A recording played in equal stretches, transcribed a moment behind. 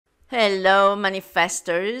Hello,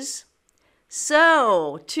 manifestors.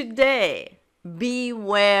 So, today,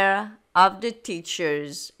 beware of the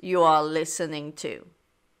teachers you are listening to.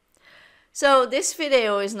 So, this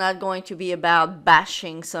video is not going to be about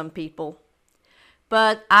bashing some people,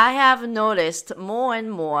 but I have noticed more and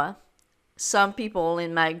more some people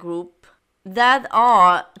in my group that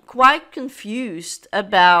are quite confused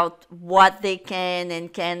about what they can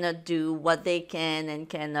and cannot do, what they can and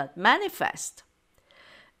cannot manifest.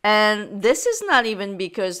 And this is not even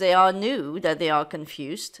because they are new that they are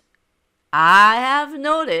confused. I have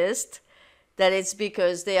noticed that it's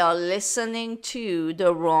because they are listening to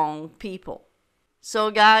the wrong people. So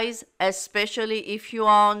guys, especially if you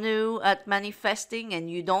are new at manifesting and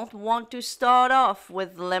you don't want to start off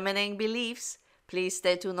with limiting beliefs, please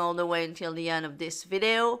stay tuned all the way until the end of this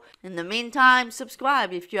video. In the meantime,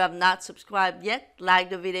 subscribe if you have not subscribed yet. Like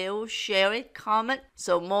the video, share it, comment,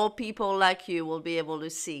 so more people like you will be able to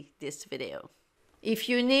see this video. If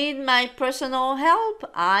you need my personal help,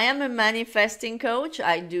 I am a manifesting coach.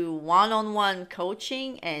 I do one-on-one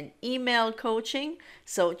coaching and email coaching,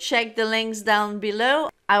 so check the links down below.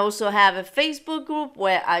 I also have a Facebook group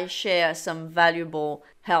where I share some valuable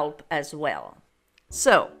help as well.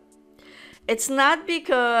 So, it's not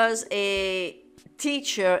because a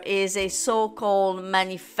teacher is a so-called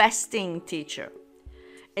manifesting teacher.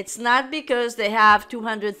 It's not because they have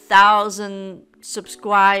 200,000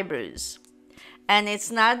 subscribers. And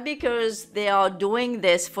it's not because they are doing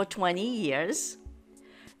this for 20 years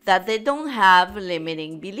that they don't have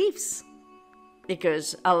limiting beliefs.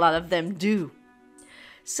 Because a lot of them do.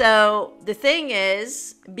 So the thing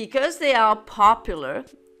is, because they are popular,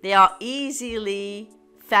 they are easily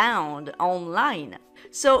found online.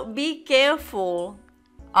 So be careful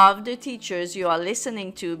of the teachers you are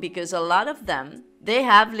listening to, because a lot of them, they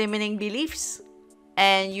have limiting beliefs.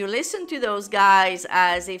 And you listen to those guys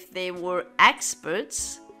as if they were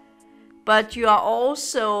experts, but you are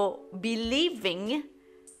also believing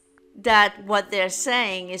that what they're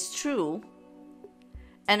saying is true.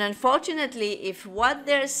 And unfortunately, if what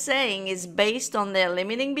they're saying is based on their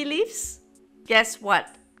limiting beliefs, guess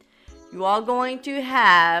what? You are going to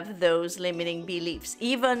have those limiting beliefs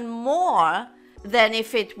even more than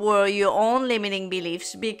if it were your own limiting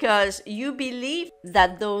beliefs, because you believe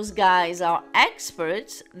that those guys are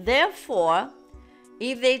experts. Therefore,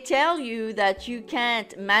 if they tell you that you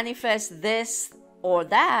can't manifest this or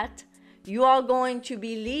that, you are going to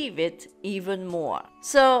believe it even more.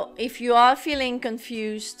 So if you are feeling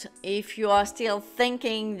confused, if you are still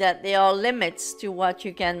thinking that there are limits to what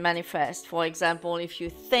you can manifest, for example, if you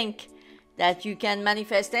think that you can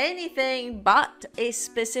manifest anything but a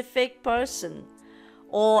specific person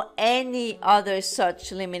or any other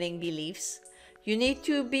such limiting beliefs, you need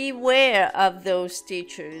to beware of those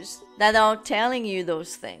teachers that are telling you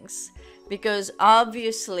those things. Because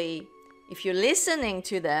obviously, if you're listening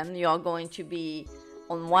to them, you are going to be,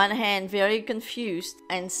 on one hand, very confused,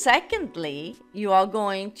 and secondly, you are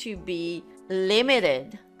going to be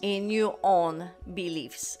limited in your own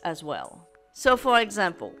beliefs as well. So for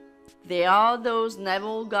example, there are those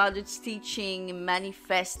Neville Goddard's teaching,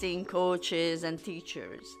 manifesting coaches and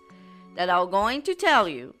teachers that are going to tell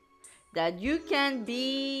you that you can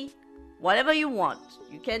be whatever you want.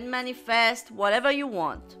 You can manifest whatever you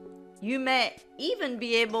want. You may even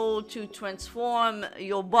be able to transform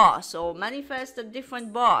your boss or manifest a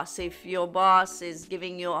different boss if your boss is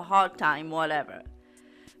giving you a hard time, whatever.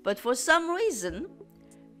 But for some reason,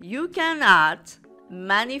 you cannot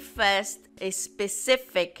manifest a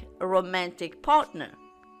specific romantic partner.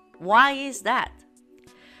 Why is that?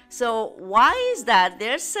 So why is that?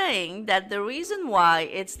 They're saying that the reason why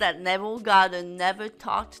it's that Neville Goddard never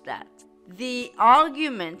taught that. The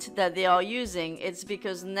argument that they are using is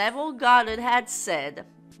because Neville Goddard had said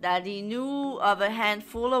that he knew of a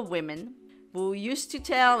handful of women who used to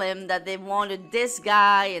tell him that they wanted this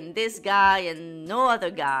guy and no other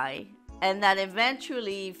guy, and that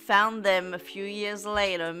eventually found them a few years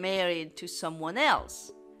later married to someone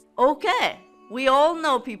else. Okay, we all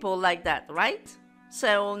know people like that, right?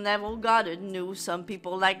 So Neville Goddard knew some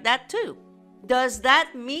people like that too. Does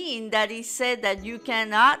that mean that he said that you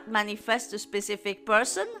cannot manifest a specific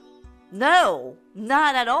person? No,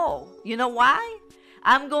 not at all. You know why?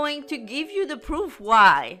 I'm going to give you the proof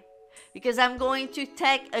why. Because I'm going to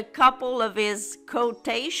take a couple of his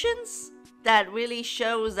quotations that really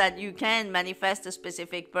shows that you can manifest a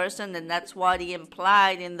specific person, and that's what he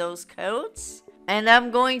implied in those quotes. And I'm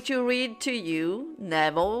going to read to you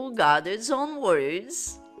Neville Goddard's own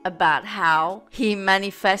words about how he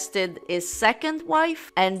manifested his second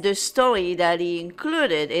wife and the story that he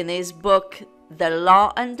included in his book, The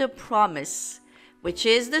Law and the Promise, which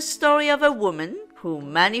is the story of a woman who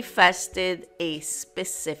manifested a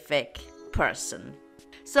specific person.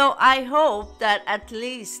 So I hope that at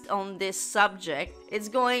least on this subject, it's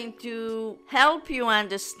going to help you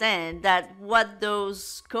understand that what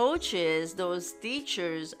those coaches, those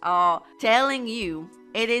teachers are telling you,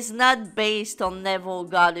 it is not based on Neville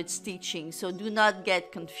Goddard's teaching, so do not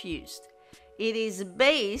get confused. It is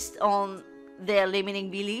based on their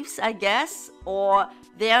limiting beliefs, I guess, or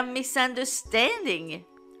their misunderstanding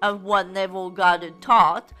of what Neville Goddard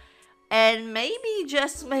taught, and maybe,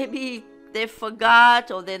 just maybe, they forgot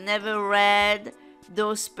or they never read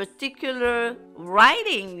those particular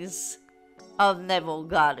writings of Neville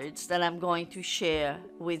Goddard's that I'm going to share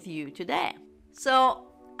with you today. So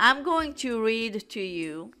I'm going to read to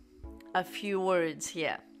you a few words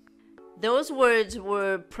here. Those words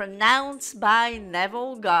were pronounced by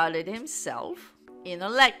Neville Goddard himself in a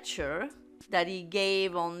lecture that he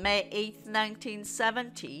gave on May 8,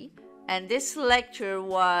 1970. And this lecture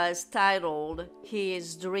was titled, "He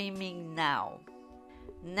is Dreaming Now."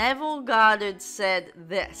 Neville Goddard said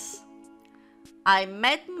this: "I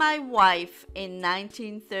met my wife in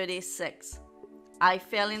 1936. I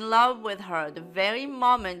fell in love with her the very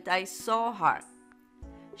moment I saw her.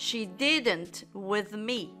 She didn't with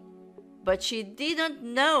me, but she didn't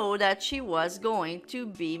know that she was going to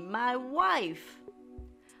be my wife.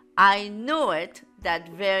 I knew it that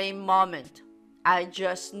very moment. I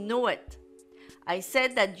just knew it. I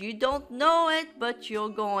said that you don't know it, but you're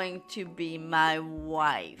going to be my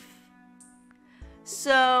wife."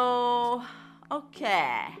 So,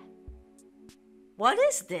 okay. What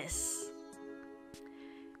is this?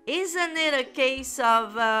 Isn't it a case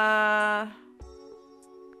of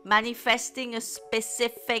manifesting a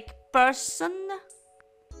specific person?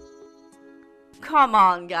 Come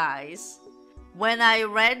on, guys. When I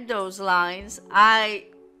read those lines,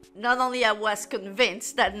 not only I was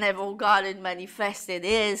convinced that Neville Goddard manifested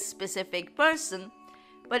his specific person,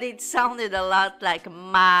 but it sounded a lot like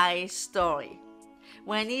my story.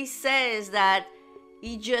 When he says that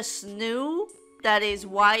he just knew that his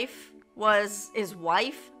wife was his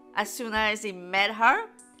wife as soon as he met her,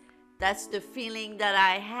 that's the feeling that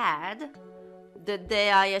I had the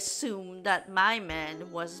day I assumed that my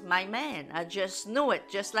man was my man. I just knew it,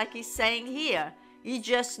 just like he's saying here. He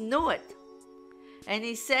just knew it. And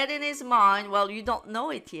he said in his mind, well, you don't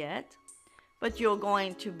know it yet, but you're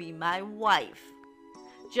going to be my wife.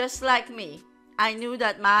 Just like me, I knew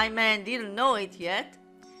that my man didn't know it yet,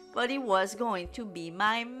 but he was going to be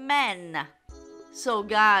my man. So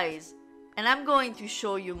guys, and I'm going to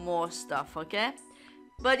show you more stuff, okay?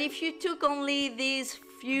 But if you took only these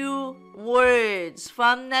few words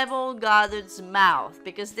from Neville Goddard's mouth,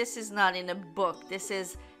 because this is not in a book, this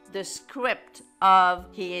is the script of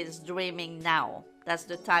He is Dreaming Now. That's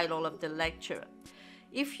the title of the lecture.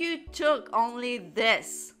 If you took only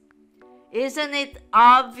this, isn't it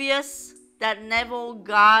obvious that Neville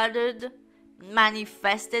Goddard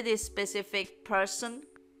manifested a specific person?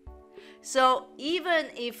 So even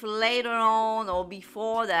if later on or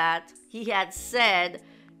before that, he had said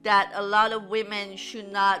that a lot of women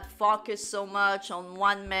should not focus so much on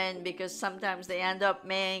one man because sometimes they end up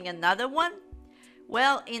marrying another one,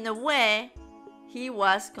 well, in a way, he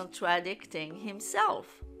was contradicting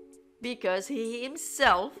himself because he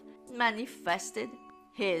himself manifested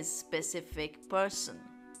his specific person.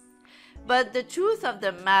 But the truth of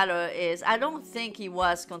the matter is, I don't think he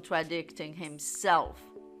was contradicting himself.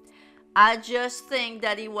 I just think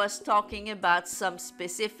that he was talking about some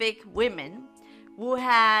specific women who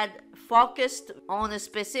had focused on a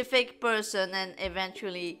specific person and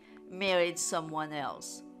eventually married someone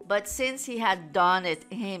else. But since he had done it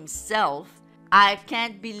himself, I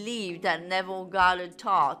can't believe that Neville Goddard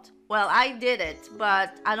taught, well, I did it,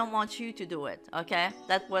 but I don't want you to do it, okay?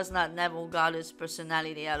 That was not Neville Goddard's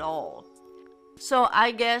personality at all. So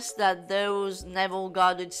I guess that those Neville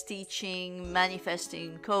Goddard's teaching,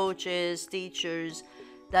 manifesting coaches, teachers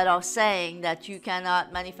that are saying that you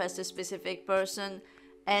cannot manifest a specific person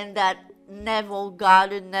and that Neville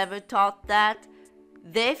Goddard never taught that,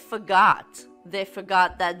 they forgot. They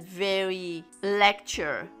forgot that very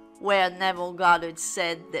lecture where Neville Goddard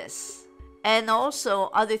said this. And also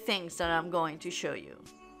other things that I'm going to show you.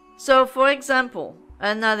 So for example,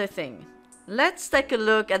 another thing. Let's take a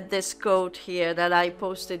look at this quote here that I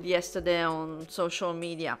posted yesterday on social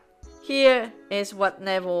media. Here is what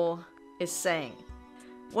Neville is saying.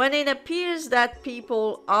 When it appears that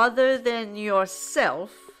people other than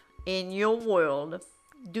yourself in your world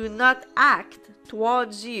do not act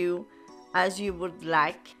towards you as you would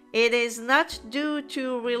like, it is not due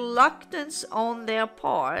to reluctance on their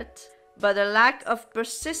part, but a lack of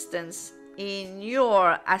persistence in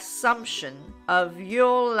your assumption of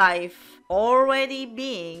your life already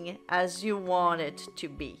being as you want it to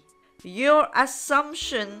be. Your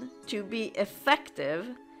assumption to be effective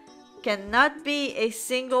cannot be a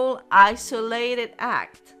single isolated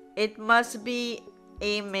act. It must be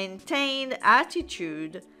a maintained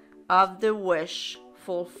attitude of the wish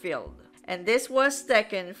fulfilled. And this was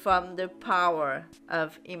taken from The Power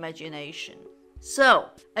of Imagination. So,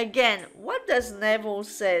 again, what does Neville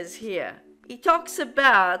says here? He talks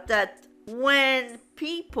about that when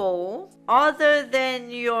people other than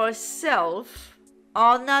yourself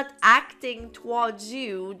are not acting towards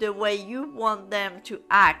you the way you want them to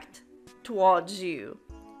act towards you.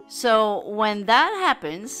 So when that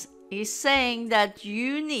happens, he's saying that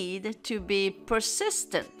you need to be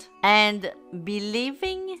persistent and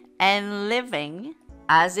believing and living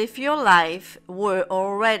as if your life were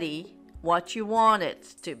already what you want it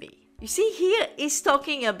to be. You see, here he's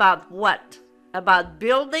talking about what? About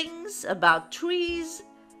buildings, about trees,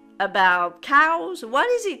 about cows. What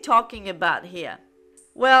is he talking about here?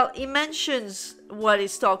 Well, he mentions what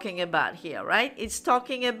he's talking about here, right? It's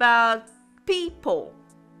talking about people.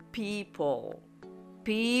 People.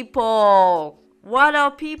 People. What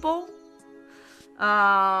are people?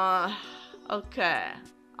 Okay.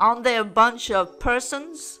 Aren't they a bunch of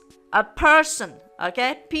persons? A person,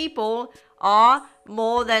 okay? People are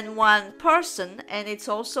more than one person, and it's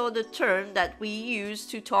also the term that we use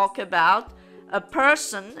to talk about a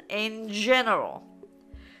person in general.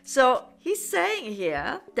 So he's saying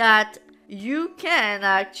here that you can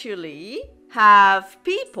actually have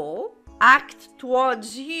people act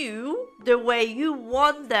towards you the way you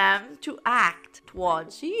want them to act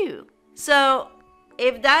towards you. So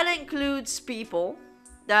if that includes people,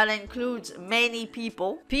 that includes many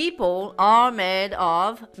people. People are made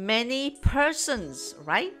of many persons,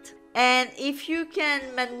 right? And if you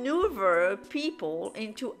can maneuver people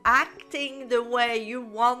into acting the way you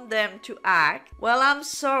want them to act, well, I'm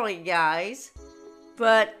sorry, guys,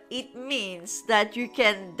 but it means that you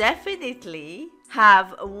can definitely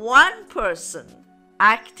have one person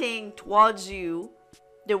acting towards you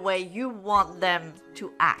the way you want them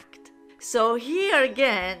to act. So here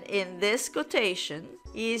again, in this quotation,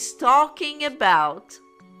 he's talking about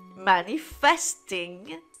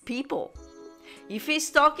manifesting people. If he's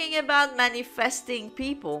talking about manifesting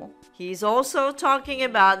people, he's also talking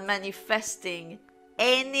about manifesting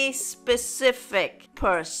any specific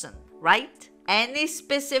person, right? Any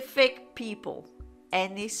specific people,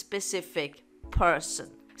 any specific person.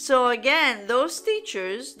 So again, those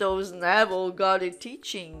teachers, those Neville Goddard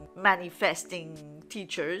teaching, manifesting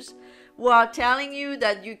teachers, who are telling you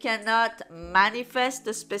that you cannot manifest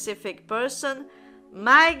a specific person,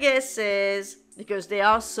 my guess is, because there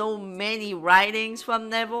are so many writings from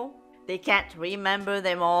Neville, they can't remember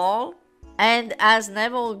them all. And as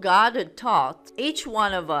Neville Goddard taught, each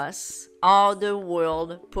one of us are the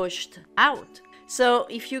world pushed out. So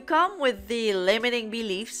if you come with the limiting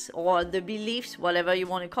beliefs, or the beliefs, whatever you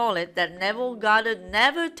want to call it, that Neville Goddard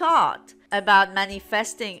never taught about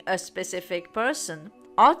manifesting a specific person,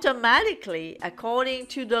 automatically, according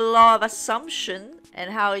to the law of assumption and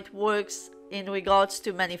how it works in regards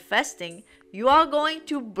to manifesting, you are going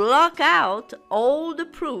to block out all the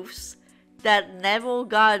proofs that Neville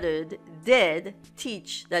Goddard did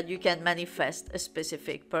teach that you can manifest a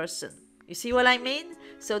specific person. You see what I mean?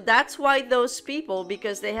 So that's why those people,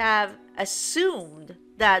 because they have assumed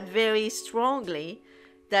that very strongly,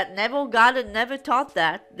 that Neville Goddard never taught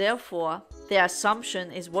that, therefore their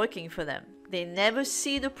assumption is working for them. They never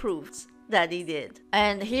see the proofs that he did.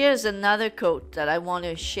 And here's another quote that I want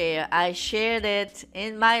to share. I shared it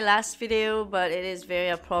in my last video, but it is very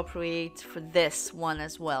appropriate for this one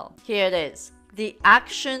as well. Here it is. The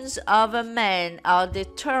actions of a man are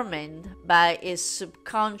determined by his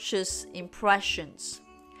subconscious impressions.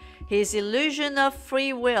 His illusion of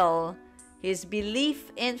free will, his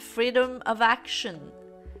belief in freedom of action,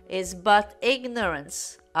 is but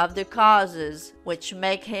ignorance of the causes which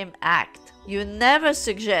make him act. You never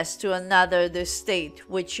suggest to another the state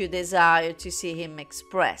which you desire to see him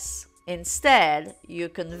express. Instead, you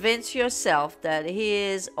convince yourself that he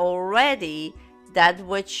is already that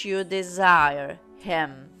which you desire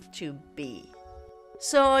him to be.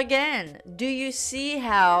 So again, do you see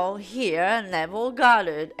how here Neville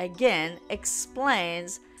Goddard again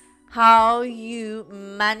explains how you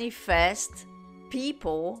manifest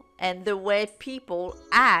people and the way people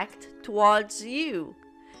act towards you?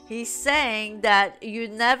 He's saying that you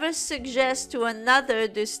never suggest to another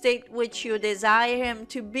the state which you desire him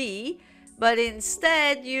to be, but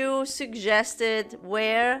instead you suggested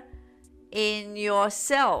where? In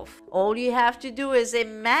yourself. All you have to do is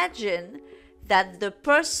imagine that the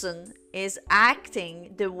person is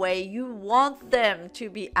acting the way you want them to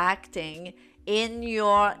be acting in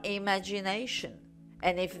your imagination.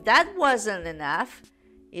 And if that wasn't enough,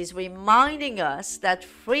 is reminding us that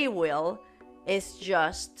free will is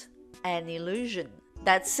just an illusion.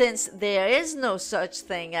 That since there is no such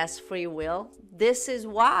thing as free will, this is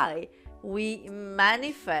why we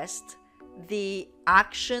manifest the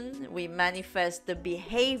action, we manifest the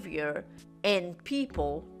behavior in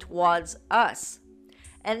people towards us.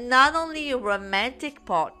 And not only romantic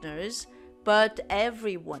partners, but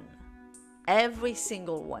everyone, every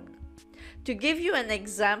single one. To give you an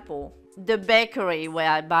example, the bakery where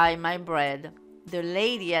I buy my bread, the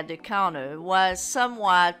lady at the counter was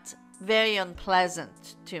somewhat very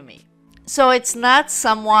unpleasant to me. So it's not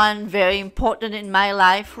someone very important in my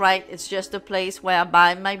life, right? It's just a place where I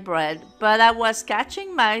buy my bread. But I was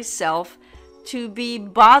catching myself to be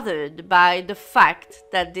bothered by the fact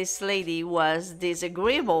that this lady was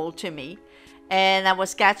disagreeable to me. And I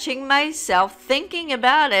was catching myself thinking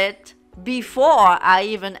about it before I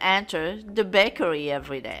even entered the bakery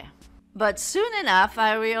every day. But soon enough,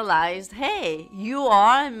 I realized, hey, you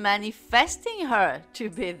are manifesting her to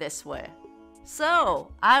be this way.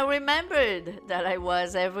 So I remembered that I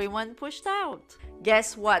was everyone pushed out.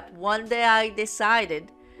 Guess what? One day I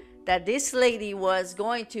decided that this lady was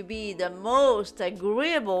going to be the most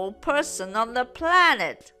agreeable person on the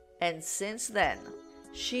planet. And since then,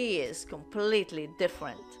 she is completely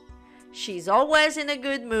different. She's always in a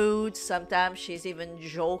good mood. Sometimes she's even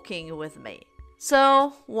joking with me.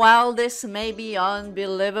 So, while this may be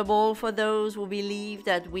unbelievable for those who believe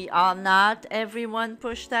that we are not everyone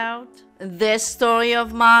pushed out, this story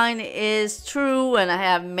of mine is true, and I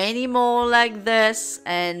have many more like this,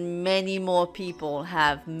 and many more people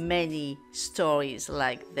have many stories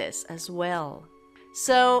like this as well.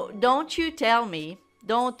 So, don't you tell me,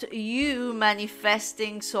 don't you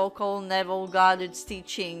manifesting so-called Neville Goddard's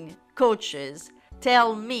teaching coaches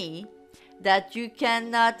tell me that you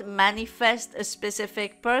cannot manifest a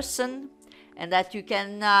specific person and that you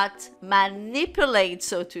cannot manipulate,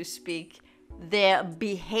 so to speak, their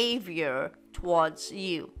behavior towards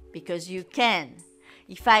you, because you can.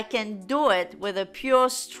 If I can do it with a pure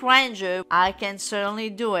stranger, I can certainly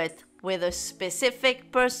do it with a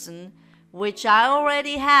specific person which I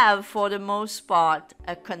already have, for the most part,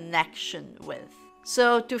 a connection with.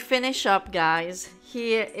 So to finish up, guys,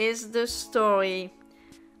 here is the story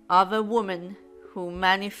of a woman who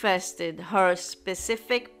manifested her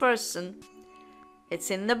specific person.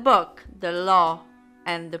 It's in the book, The Law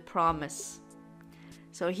and the Promise.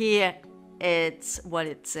 So here it's what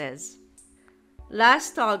it says.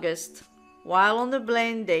 Last August, while on the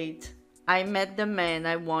blind date, I met the man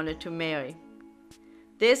I wanted to marry.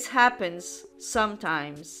 This happens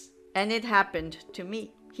sometimes, and it happened to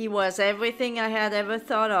me. He was everything I had ever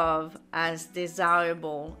thought of as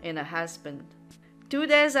desirable in a husband. 2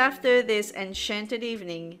 days after this enchanted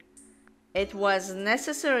evening, it was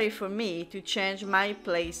necessary for me to change my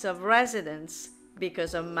place of residence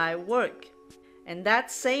because of my work. And that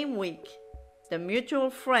same week, the mutual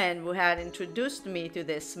friend who had introduced me to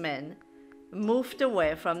this man moved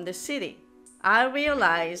away from the city. I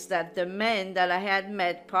realized that the man that I had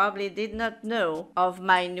met probably did not know of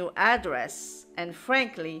my new address, and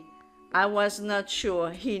frankly, I was not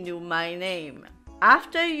sure he knew my name.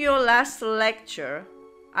 After your last lecture,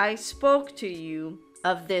 I spoke to you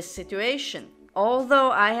of this situation.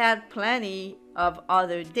 Although I had plenty of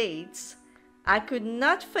other dates, I could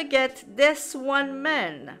not forget this one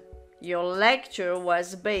man. Your lecture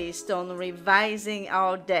was based on revising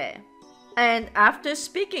our day. And after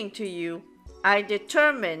speaking to you, I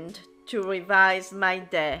determined to revise my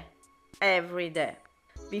day every day.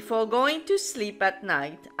 Before going to sleep at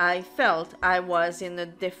night, I felt I was in a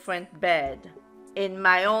different bed, in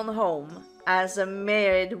my own home, as a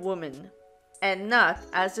married woman, and not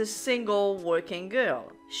as a single working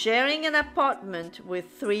girl, sharing an apartment with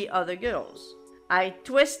 3 other girls. I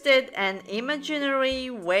twisted an imaginary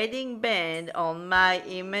wedding band on my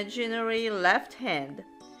imaginary left hand,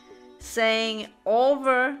 saying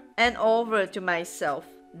over and over to myself,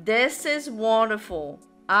 "This is wonderful.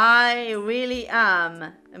 I really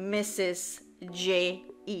am Mrs.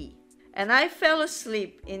 J.E." And I fell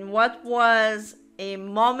asleep in what was a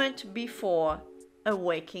moment before a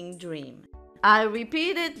waking dream. I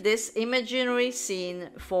repeated this imaginary scene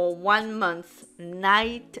for 1 month,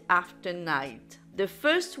 night after night. The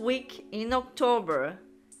first week in October,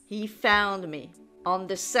 he found me. On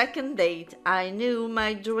the second date, I knew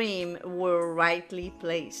my dream were rightly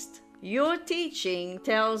placed. Your teaching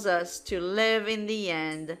tells us to live in the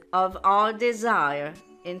end of our desire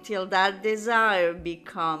until that desire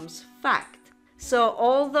becomes fact. So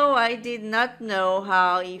although I did not know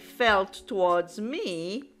how he felt towards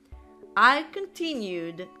me, I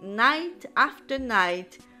continued night after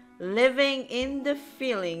night living in the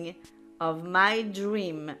feeling of my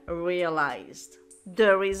dream realized.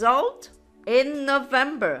 The result? In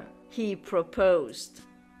November, he proposed.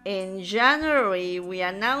 In January, we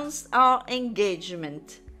announced our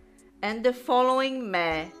engagement, and the following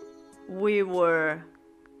May, we were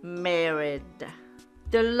married.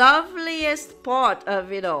 The loveliest part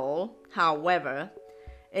of it all, however,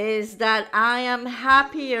 is that I am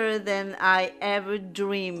happier than I ever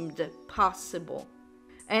dreamed possible.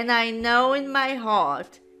 And I know in my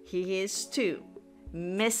heart he is too.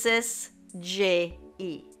 Mrs.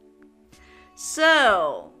 J.E.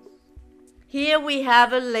 So, here we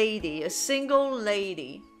have a lady, a single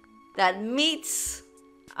lady, that meets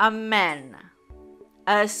a man,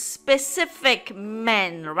 a specific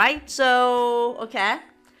man, right? So, okay,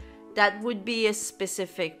 that would be a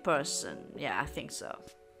specific person. Yeah, I think so.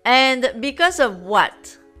 And because of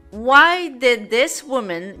what? Why did this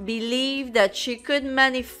woman believe that she could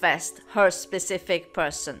manifest her specific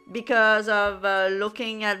person? Because of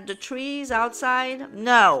looking at the trees outside?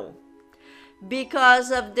 No.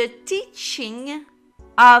 Because of the teaching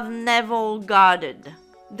of Neville Goddard.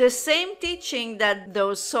 The same teaching that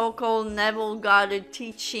those so-called Neville Goddard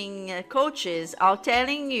teaching coaches are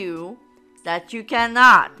telling you that you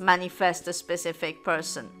cannot manifest a specific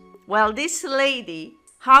person. Well, this lady,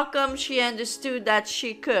 how come she understood that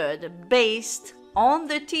she could based on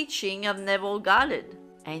the teaching of Neville Goddard?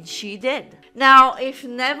 And she did. Now, if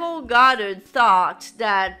Neville Goddard thought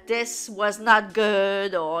that this was not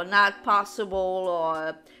good or not possible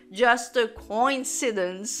or just a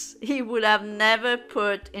coincidence, he would have never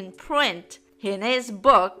put in print in his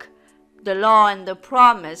book, The Law and the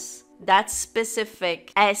Promise, that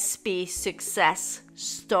specific SP success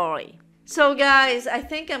story. So guys, I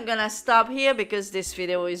think I'm gonna stop here because this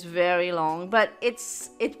video is very long, but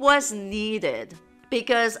it was needed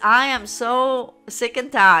because I am so sick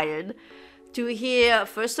and tired to hear,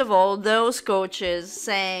 first of all, those coaches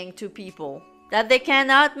saying to people that they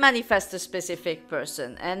cannot manifest a specific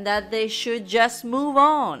person and that they should just move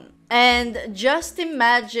on. And just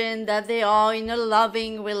imagine that they are in a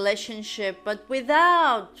loving relationship, but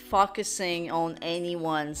without focusing on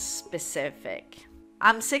anyone specific.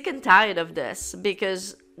 I'm sick and tired of this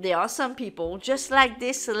because there are some people, just like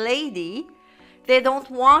this lady, they don't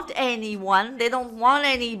want anyone, they don't want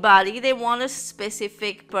anybody, they want a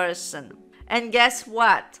specific person. And guess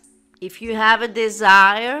what? If you have a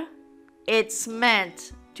desire, it's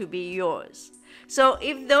meant to be yours. So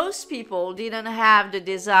if those people didn't have the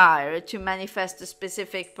desire to manifest a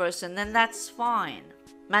specific person, then that's fine.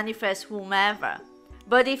 Manifest whomever.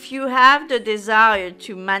 But if you have the desire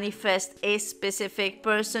to manifest a specific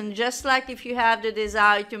person, just like if you have the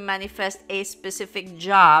desire to manifest a specific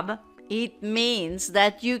job, it means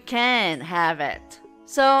that you can have it.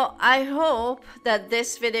 So I hope that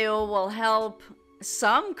this video will help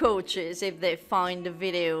some coaches, if they find the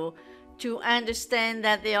video, to understand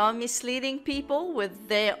that they are misleading people with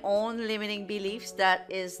their own limiting beliefs. That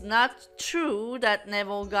is not true, that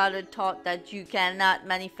Neville Goddard taught that you cannot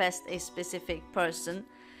manifest a specific person.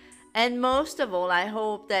 And most of all, I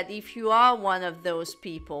hope that if you are one of those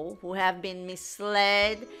people who have been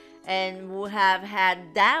misled and who have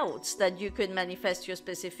had doubts that you could manifest your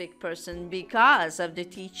specific person because of the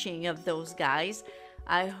teaching of those guys,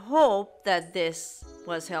 I hope that this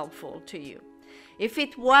was helpful to you. If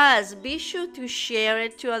it was, be sure to share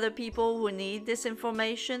it to other people who need this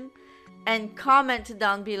information and comment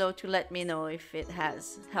down below to let me know if it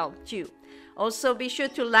has helped you. Also, be sure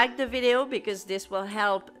to like the video because this will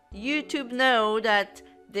help YouTube know that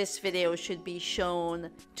this video should be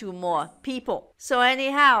shown to more people. So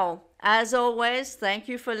anyhow, as always, thank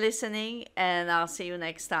you for listening and I'll see you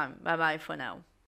next time. Bye bye for now.